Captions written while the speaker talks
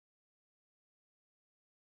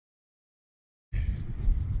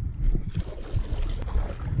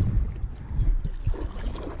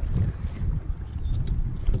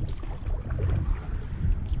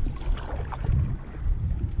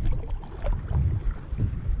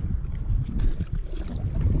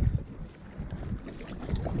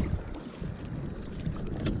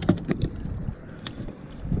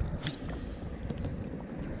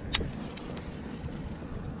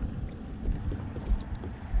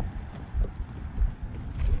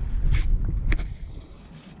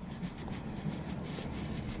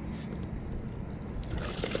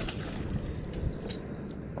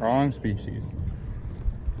Wrong species.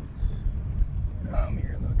 Come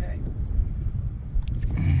here, little guy.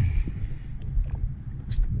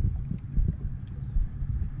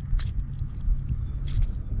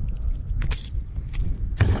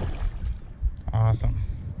 Awesome.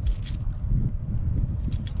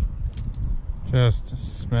 Just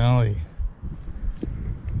smelly.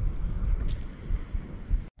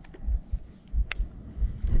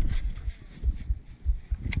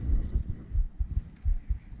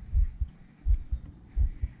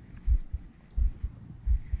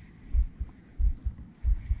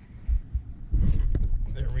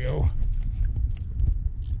 There we go.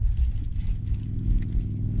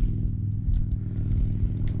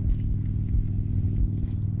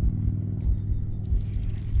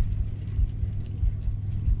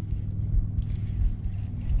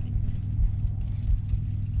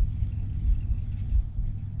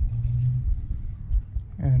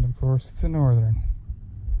 And of course it's a northern.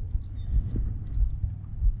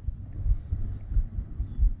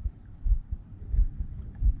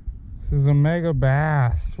 This is a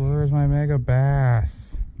Megabass. Where's my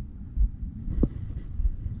Megabass?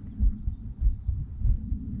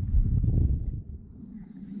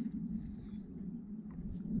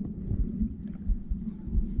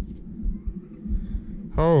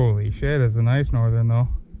 Holy shit, it's a nice northern though.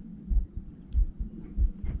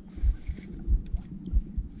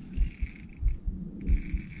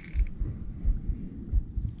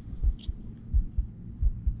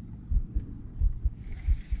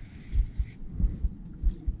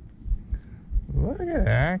 Look at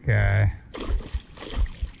that guy.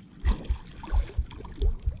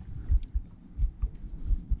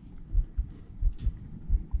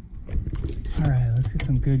 Alright, let's get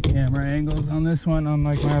some good camera angles on this one,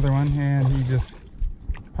 unlike my other one. And he just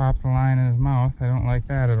popped the line in his mouth. I don't like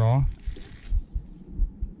that at all.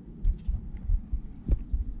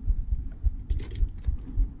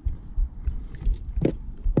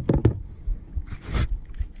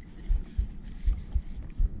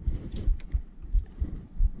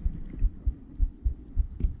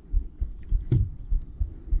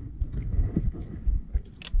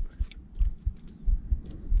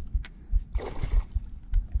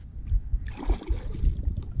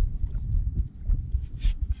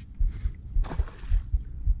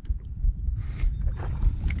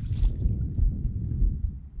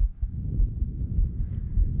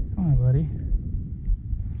 Come on, buddy.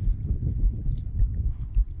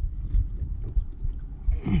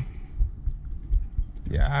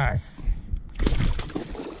 Yes.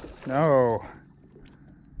 No.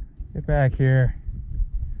 Get back here.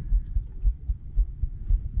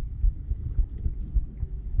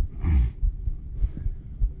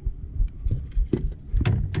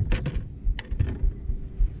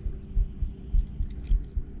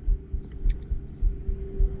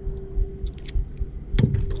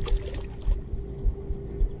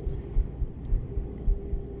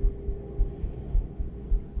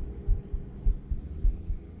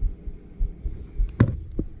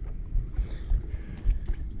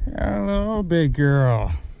 Hello, big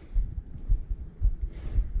girl.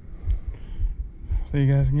 So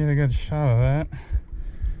you guys can get a good shot of that.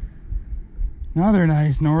 Another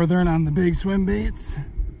nice northern on the big swim baits.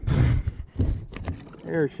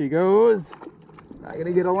 There she goes. Not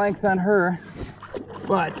gonna get a length on her,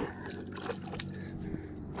 but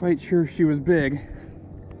quite sure she was big.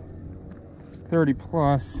 30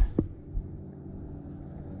 plus.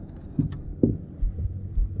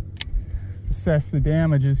 Assess the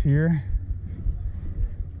damages here,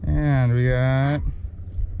 and we got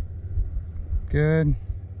good.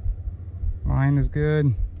 Line is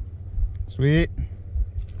good. Sweet.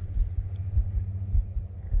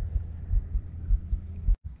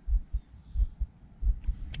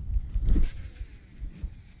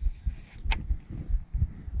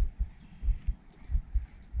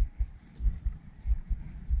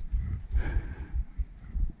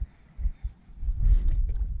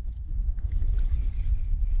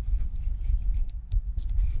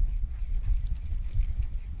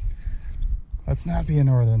 Let's not be a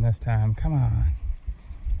northern this time. Come on.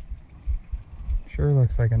 Sure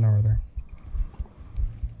looks like a northern.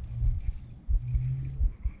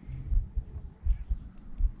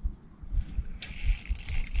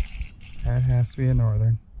 That has to be a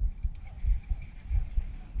northern.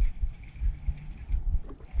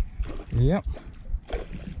 Yep.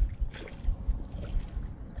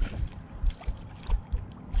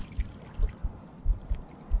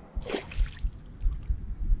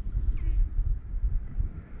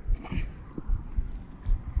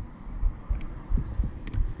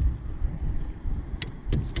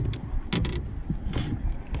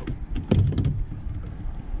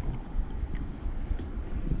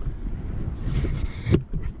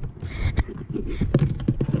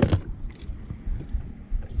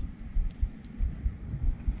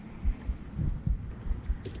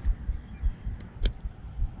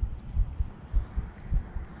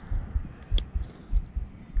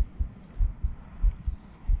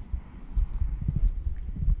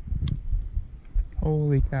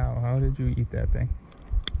 Holy cow, how did you eat that thing?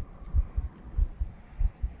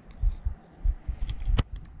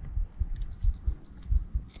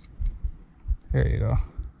 There you go.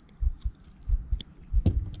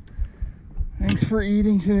 Thanks for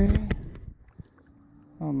eating today.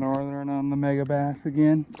 Oh, northern on the Megabass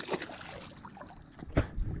again.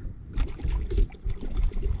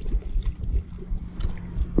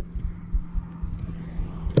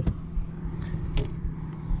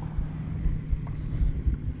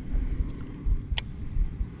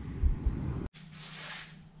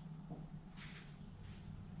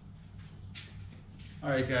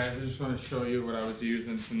 Alright guys, I just want to show you what I was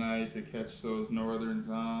using tonight to catch those northerns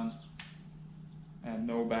on. And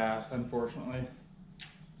no bass, unfortunately.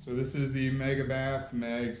 So this is the Megabass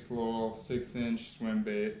Magslowl 6-inch swim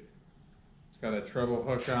bait. It's got a treble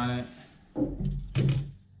hook on it.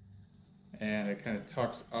 And it kind of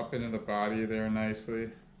tucks up into the body there nicely.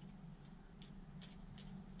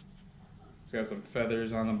 It's got some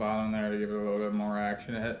feathers on the bottom there to give it a little bit more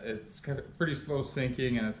action. It's got a pretty slow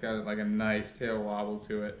sinking, and it's got like a nice tail wobble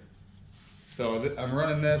to it. So I'm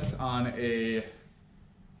running this on a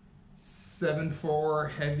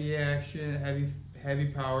 7.4 heavy action, heavy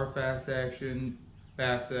power, fast action,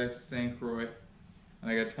 Bass X St. Croix.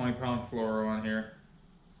 And I got 20-pound fluoro on here.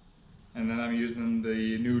 And then I'm using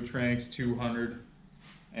the new Tranx 200.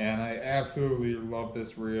 And I absolutely love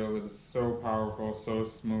this reel. It is so powerful, so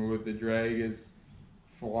smooth. The drag is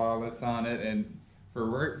flawless on it. And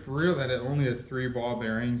for real that it only has 3 ball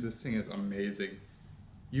bearings, this thing is amazing.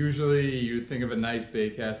 Usually you think of a nice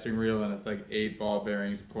bait casting reel and it's like 8 ball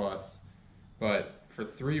bearings plus. But for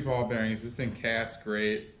 3 ball bearings, this thing casts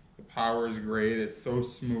great. The power is great. It's so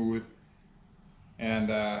smooth. And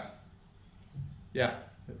yeah,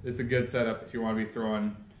 it's a good setup if you want to be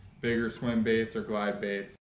throwing bigger swim baits or glide baits.